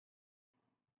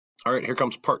All right, here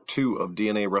comes part 2 of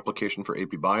DNA replication for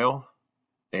AP Bio.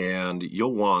 And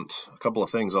you'll want a couple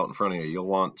of things out in front of you. You'll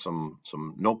want some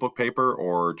notebook paper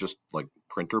or just like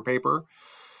printer paper.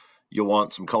 You'll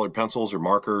want some colored pencils or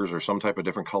markers or some type of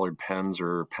different colored pens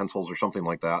or pencils or something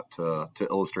like that to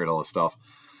illustrate all this stuff.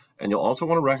 And you'll also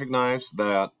want to recognize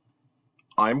that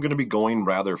I'm going to be going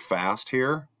rather fast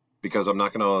here because I'm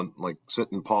not going to like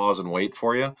sit and pause and wait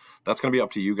for you. That's going to be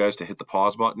up to you guys to hit the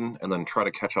pause button and then try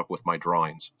to catch up with my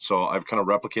drawings. So I've kind of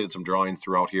replicated some drawings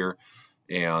throughout here,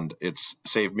 and it's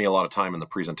saved me a lot of time in the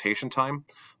presentation time,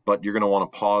 but you're going to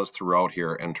want to pause throughout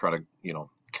here and try to,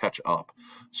 catch up.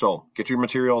 So get your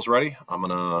materials ready. I'm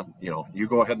going to, you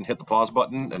go ahead and hit the pause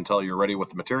button until you're ready with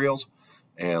the materials,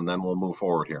 and then we'll move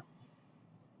forward here.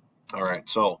 All right,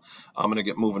 so I'm going to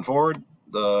get moving forward.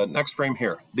 The next frame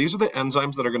here, these are the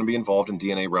enzymes that are going to be involved in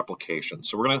DNA replication.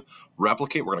 So we're going to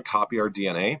replicate, we're going to copy our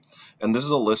DNA, and this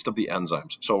is a list of the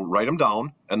enzymes. So write them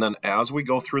down, and then as we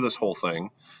go through this whole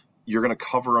thing, you're going to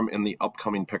cover them in the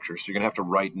upcoming pictures. So you're going to have to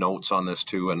write notes on this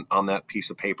too, and on that piece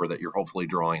of paper that you're hopefully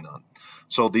drawing on.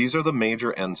 So these are the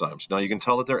major enzymes. Now you can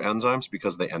tell that they're enzymes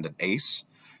because they end in ACE.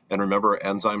 And remember,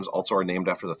 enzymes also are named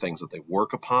after the things that they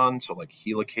work upon. So like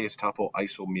helicase,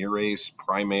 topoisomerase,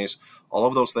 primase, all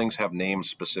of those things have names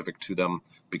specific to them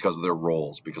because of their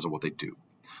roles, because of what they do.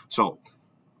 So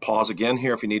pause again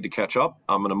here if you need to catch up.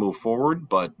 I'm going to move forward,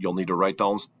 but you'll need to write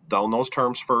down those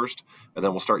terms first, and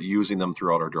then we'll start using them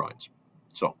throughout our drawings.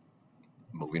 So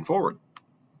moving forward.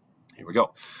 Here we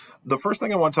go. The first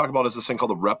thing I want to talk about is this thing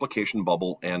called the replication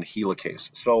bubble and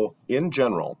helicase. So in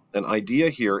general, an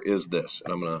idea here is this,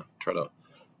 and I'm going to try to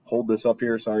hold this up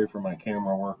here. Sorry for my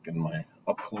camera work and my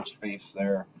up-close face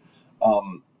there.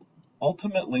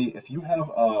 Ultimately, if you have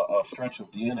a stretch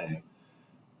of DNA,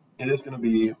 it is going to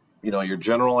be, your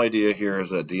general idea here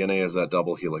is that DNA is that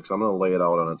double helix. I'm going to lay it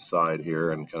out on its side here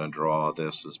and kind of draw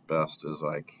this as best as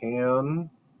I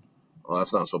can. Well,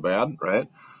 that's not so bad, right?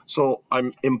 So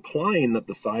I'm implying that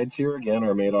the sides here, again,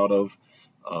 are made out of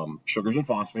sugars and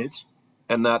phosphates,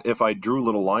 and that if I drew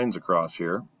little lines across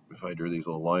here, if I drew these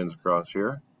little lines across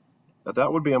here,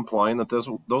 that would be implying that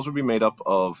those would be made up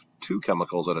of two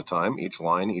chemicals at a time. Each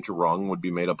line, each rung would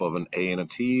be made up of an A and a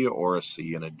T or a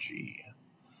C and a G.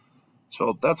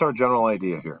 So that's our general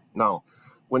idea here. Now,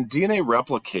 when DNA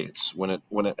replicates,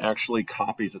 when it actually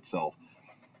copies itself,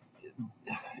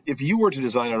 if you were to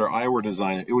design it or I were to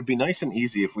design it, it would be nice and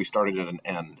easy if we started at an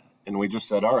end and we just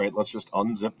said, all right, let's just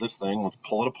unzip this thing, let's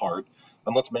pull it apart,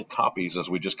 and let's make copies as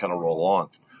we just kind of roll along.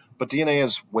 But DNA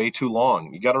is way too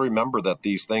long. You got to remember that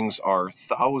these things are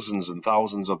thousands and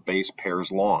thousands of base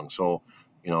pairs long. So,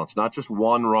 it's not just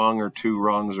one rung or two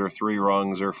rungs or three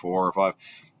rungs or four or five.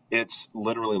 It's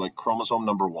literally like chromosome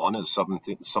number 1 is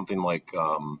something like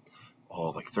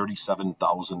like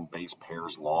 37,000 base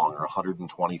pairs long or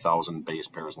 120,000 base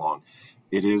pairs long.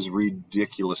 It is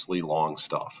ridiculously long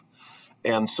stuff.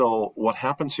 And so what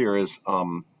happens here is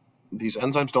these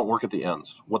enzymes don't work at the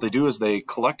ends. What they do is they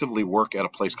collectively work at a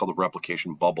place called the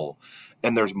replication bubble.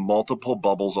 And there's multiple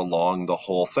bubbles along the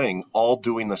whole thing, all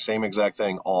doing the same exact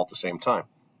thing all at the same time.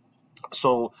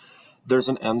 So there's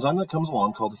an enzyme that comes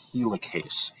along called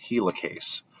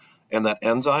helicase. And that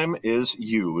enzyme is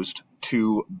used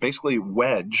to basically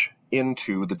wedge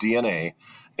into the DNA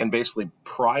and basically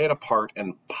pry it apart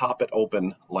and pop it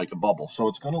open like a bubble. So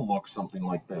it's going to look something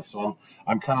like this. So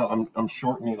I'm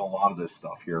shortening a lot of this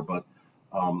stuff here, but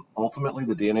ultimately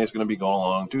the DNA is going to be going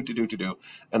along,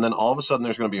 and then all of a sudden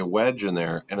there's going to be a wedge in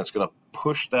there, and it's going to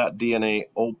push that DNA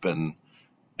open,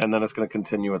 and then it's going to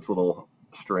continue its little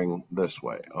string this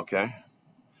way, okay?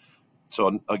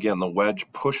 So again, the wedge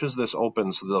pushes this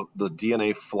open so the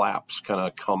DNA flaps kind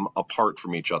of come apart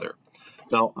from each other.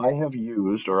 Now, I have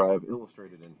used, or I have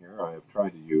illustrated in here, I have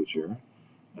tried to use here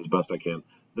as best I can,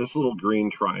 this little green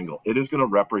triangle. It is going to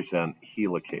represent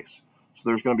helicase. So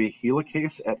there's going to be a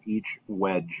helicase at each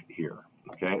wedge here,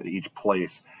 okay, at each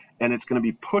place. And it's going to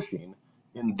be pushing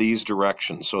in these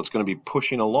directions. So it's going to be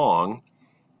pushing along.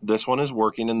 This one is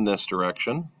working in this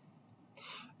direction.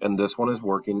 And this one is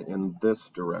working in this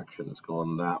direction. It's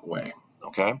going that way,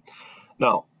 okay?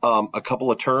 Now, a couple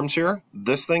of terms here.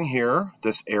 This thing here,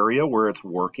 this area where it's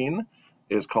working,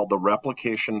 is called the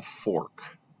replication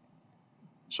fork.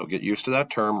 So get used to that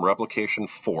term, replication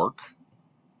fork,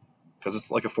 because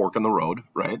it's like a fork in the road,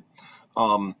 right?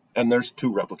 And there's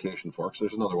two replication forks.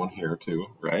 There's another one here too,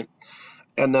 right?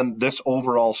 And then this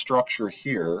overall structure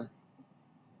here,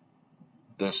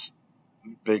 this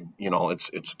big,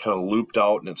 it's kind of looped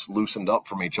out and it's loosened up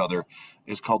from each other,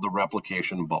 is called the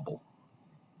replication bubble.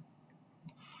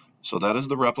 So that is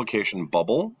the replication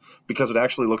bubble, because it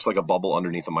actually looks like a bubble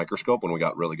underneath a microscope when we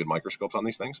got really good microscopes on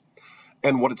these things.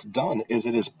 And what it's done is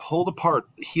it is pulled apart.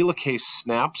 Helicase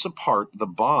snaps apart the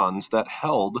bonds that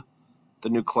held the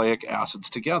nucleic acids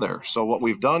together. So what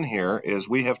we've done here is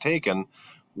we have taken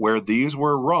where these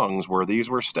were rungs, where these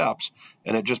were steps,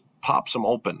 and it just pops them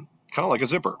open, kind of like a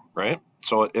zipper, right?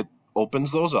 So it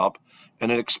opens those up,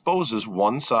 and it exposes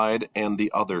one side and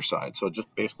the other side. So it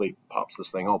just basically pops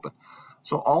this thing open.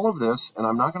 So all of this, and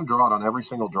I'm not going to draw it on every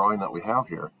single drawing that we have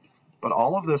here, but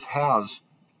all of this has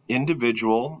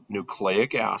individual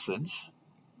nucleic acids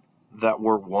that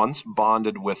were once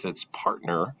bonded with its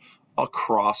partner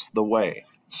across the way.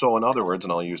 So in other words,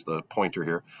 and I'll use the pointer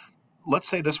here, let's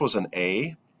say this was an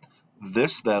A,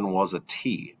 this then was a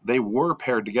T. They were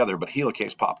paired together, but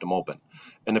helicase popped them open.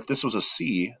 And if this was a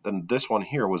C, then this one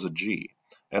here was a G,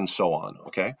 and so on,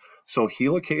 okay? So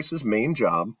helicase's main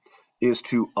job is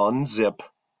to unzip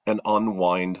and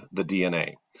unwind the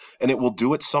DNA. And it will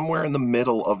do it somewhere in the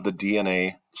middle of the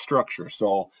DNA structure.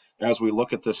 So as we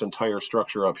look at this entire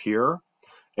structure up here,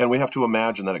 and we have to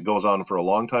imagine that it goes on for a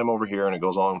long time over here and it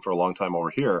goes on for a long time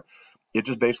over here, it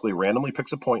just basically randomly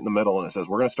picks a point in the middle and it says,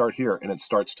 we're going to start here, and it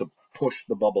starts to push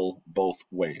the bubble both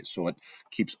ways. So it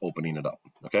keeps opening it up,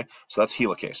 okay? So that's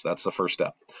helicase. That's the first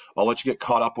step. I'll let you get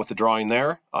caught up with the drawing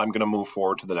there. I'm going to move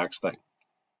forward to the next thing.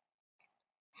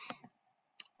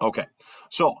 Okay,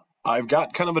 so I've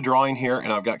got kind of a drawing here,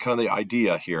 and I've got kind of the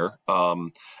idea here,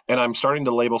 and I'm starting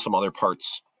to label some other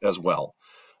parts as well.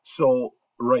 So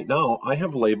right now, I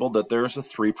have labeled that there's a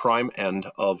 3' end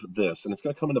of this, and it's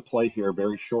going to come into play here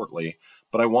very shortly.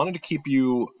 But I wanted to keep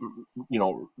you,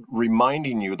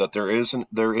 reminding you that there is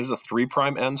a 3'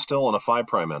 end still and a 5'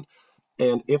 end.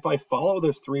 And if I follow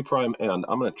this 3' end,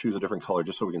 I'm going to choose a different color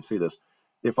just so we can see this.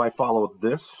 If I follow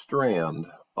this strand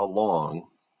along,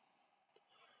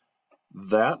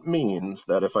 that means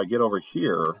that if I get over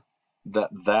here,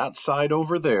 that side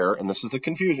over there, and this is the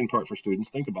confusing part for students,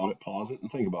 think about it, pause it,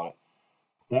 and think about it.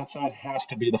 That side has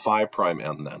to be the 5'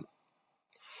 end then.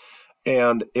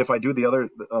 And if I do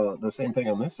the same thing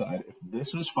on this side, if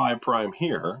this is 5'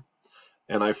 here,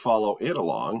 and I follow it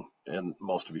along, and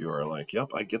most of you are like, yep,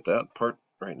 I get that part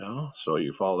right now. So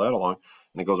you follow that along,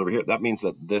 and it goes over here. That means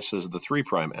that this is the 3'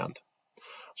 end.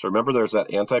 So remember, there's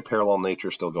that anti-parallel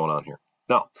nature still going on here.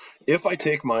 Now, if I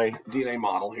take my DNA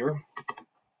model here,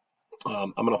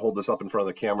 I'm going to hold this up in front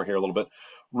of the camera here a little bit.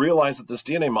 Realize that this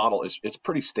DNA model it's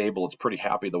pretty stable. It's pretty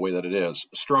happy the way that it is.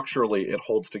 Structurally, it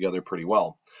holds together pretty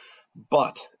well.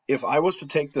 But if I was to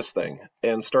take this thing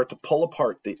and start to pull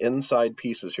apart the inside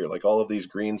pieces here, like all of these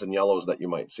greens and yellows that you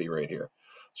might see right here.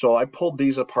 So I pulled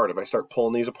these apart. If I start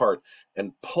pulling these apart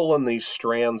and pulling these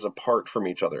strands apart from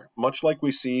each other, much like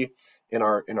we see in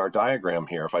our diagram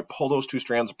here, if I pull those two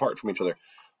strands apart from each other,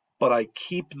 but I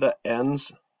keep the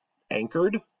ends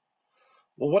anchored,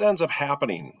 well, what ends up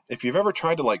happening? If you've ever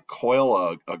tried to like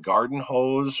coil a garden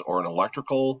hose or an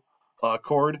electrical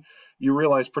cord, you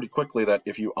realize pretty quickly that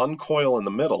if you uncoil in the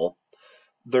middle,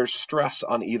 there's stress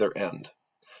on either end.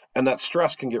 And that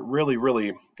stress can get really,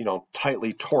 really,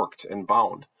 tightly torqued and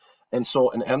bound. And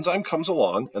so an enzyme comes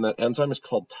along, and that enzyme is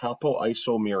called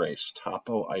topoisomerase.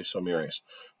 Topoisomerase.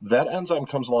 That enzyme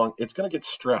comes along, it's going to get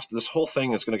stressed. This whole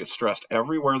thing is going to get stressed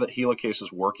everywhere that helicase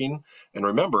is working. And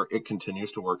remember, it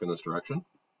continues to work in this direction.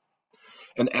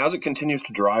 And as it continues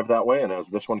to drive that way, and as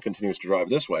this one continues to drive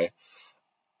this way,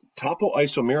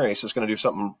 topoisomerase is going to do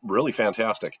something really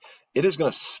fantastic. It is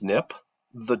going to snip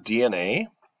the DNA,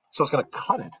 so it's going to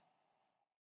cut it.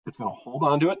 It's going to hold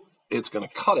on to it. It's going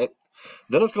to cut it.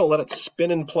 Then it's going to let it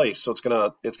spin in place. So it's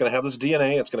going to have this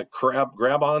DNA. It's going to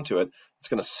grab onto it. It's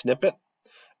going to snip it,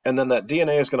 and then that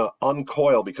DNA is going to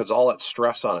uncoil because all that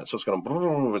stress on it. So it's going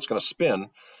to spin,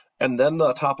 and then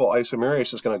the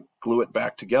topoisomerase is going to glue it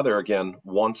back together again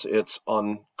once it's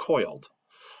uncoiled.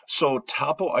 So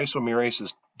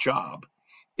topoisomerase's job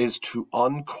is to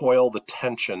uncoil the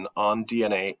tension on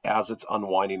DNA as it's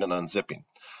unwinding and unzipping.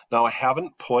 Now, I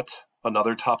haven't put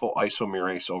another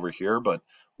topoisomerase over here, but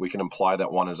we can imply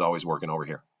that one is always working over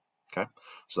here. Okay,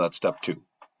 so that's step 2.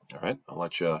 All right, I'll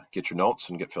let you get your notes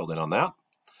and get filled in on that,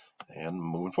 and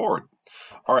moving forward.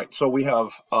 All right, so we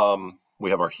have our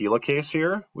helicase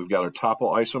here. We've got our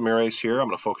topoisomerase here. I'm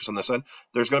going to focus on this end.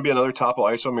 There's going to be another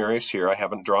topoisomerase here. I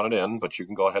haven't drawn it in, but you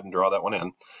can go ahead and draw that one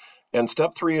in. And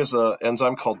step 3 is an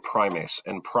enzyme called primase.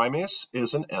 And primase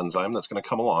is an enzyme that's going to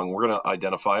come along. We're going to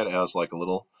identify it as like a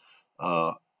little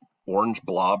orange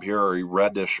blob here, or a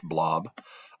reddish blob.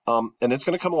 And it's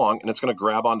going to come along, and it's going to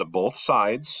grab onto both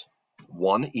sides,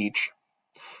 one each.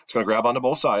 It's going to grab onto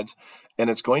both sides, and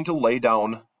it's going to lay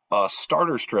down a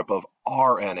starter strip of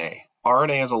RNA.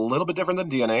 RNA is a little bit different than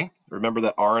DNA. Remember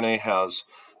that RNA has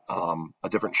a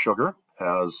different sugar,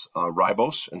 has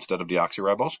ribose instead of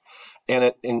deoxyribose, and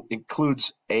it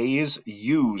includes A's,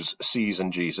 U's, C's,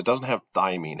 and G's. It doesn't have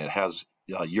thymine. It has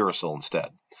uracil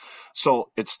instead. So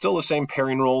it's still the same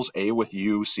pairing rules, A with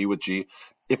U, C with G.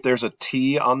 If there's a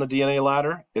T on the DNA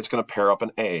ladder, it's going to pair up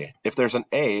an A. If there's an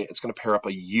A, it's going to pair up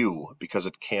a U because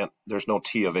there's no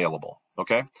T available,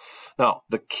 okay? Now,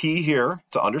 the key here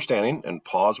to understanding, and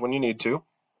pause when you need to,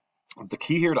 the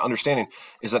key here to understanding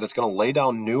is that it's going to lay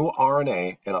down new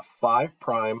RNA in a 5'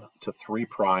 to 3'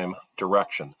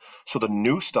 direction. So the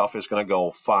new stuff is going to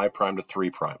go 5' to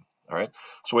 3'. All right,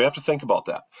 so we have to think about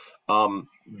that.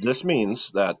 This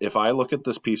means that if I look at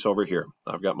this piece over here,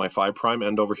 I've got my 5'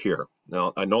 end over here.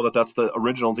 Now, I know that that's the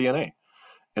original DNA.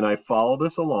 And I follow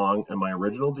this along, and my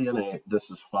original DNA,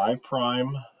 this is 5'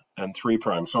 and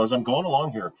 3'. So as I'm going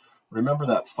along here, remember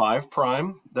that 5'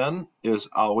 then is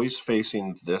always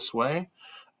facing this way,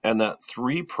 and that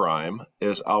 3'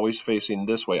 is always facing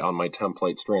this way on my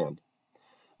template strand.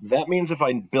 That means if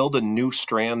I build a new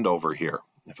strand over here,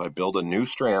 if I build a new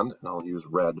strand, and I'll use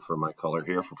red for my color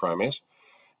here for primase,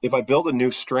 if I build a new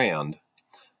strand,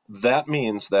 that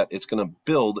means that it's going to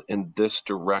build in this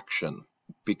direction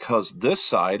because this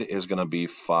side is going to be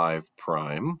 5'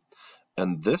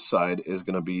 and this side is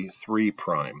going to be 3'.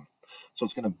 So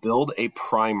it's going to build a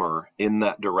primer in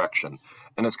that direction,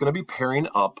 and it's going to be pairing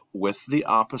up with the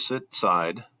opposite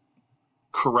side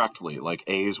correctly, like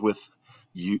A's with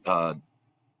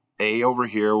A over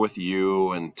here with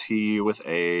U, and T with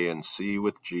A, and C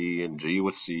with G, and G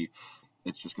with C.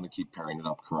 It's just going to keep pairing it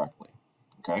up correctly,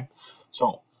 okay?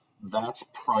 So that's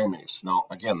primase. Now,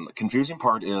 again, the confusing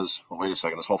part is, well, wait a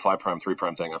second, this whole 5', 3'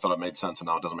 thing, I thought it made sense, and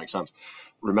now it doesn't make sense.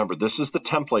 Remember, this is the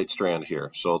template strand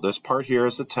here. So this part here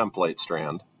is the template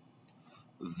strand.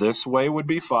 This way would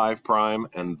be 5',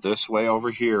 and this way over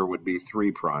here would be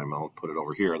 3'. I'll put it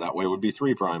over here. That way would be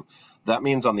 3'. That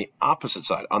means on the opposite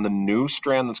side, on the new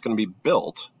strand that's going to be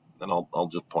built, and I'll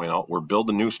just point out, we're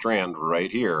building a new strand right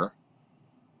here.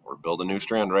 We're building a new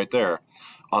strand right there.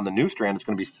 On the new strand, it's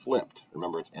going to be flipped.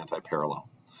 Remember, it's anti-parallel.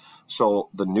 So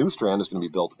the new strand is going to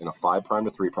be built in a 5'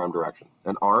 to 3' direction.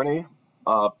 An RNA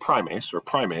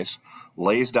primase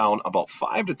lays down about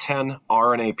 5 to 10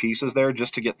 RNA pieces there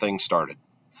just to get things started.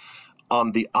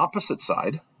 On the opposite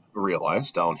side,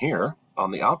 realize down here,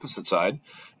 on the opposite side,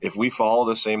 if we follow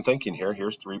the same thinking here,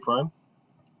 here's 3'.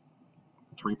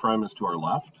 3' is to our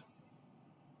left.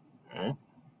 Okay.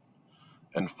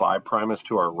 And 5' is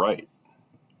to our right.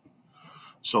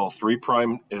 So 3'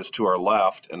 is to our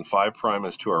left and 5'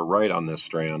 is to our right on this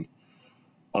strand.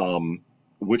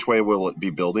 Which way will it be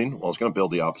building? Well, it's going to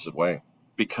build the opposite way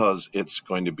because it's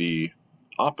going to be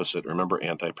opposite. Remember,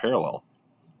 anti-parallel.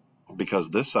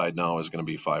 Because this side now is going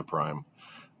to be 5'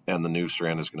 and the new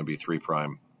strand is going to be 3'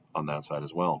 on that side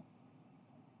as well.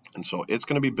 And so it's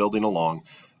going to be building along,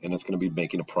 and it's going to be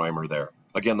making a primer there.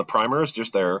 Again, the primer is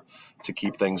just there to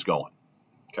keep things going.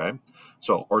 Okay,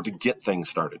 so, or to get things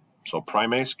started. So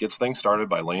primase gets things started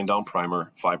by laying down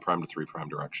primer, 5' to 3'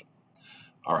 direction.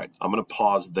 All right, I'm going to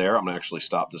pause there. I'm going to actually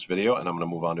stop this video, and I'm going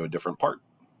to move on to a different part.